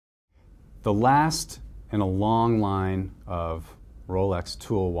The last in a long line of Rolex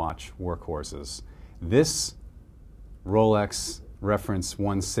tool watch workhorses. This Rolex reference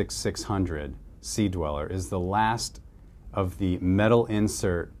 16600 Sea-Dweller is the last of the metal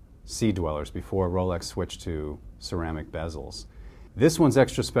insert Sea-Dwellers before Rolex switched to ceramic bezels. This one's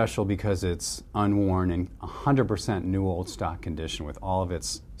extra special because it's unworn in 100% new old stock condition with all of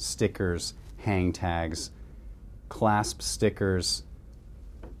its stickers, hang tags, clasp stickers,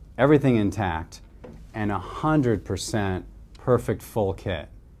 everything intact, and 100% perfect full kit.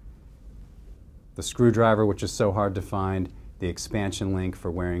 The screwdriver, which is so hard to find, the expansion link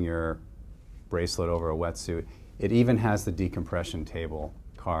for wearing your bracelet over a wetsuit. It even has the decompression table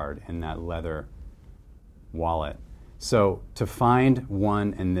card in that leather wallet. So to find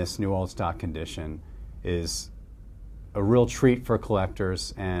one in this new old stock condition is a real treat for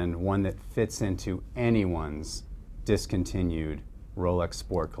collectors and one that fits into anyone's discontinued Rolex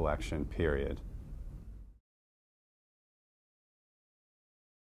sport collection, period.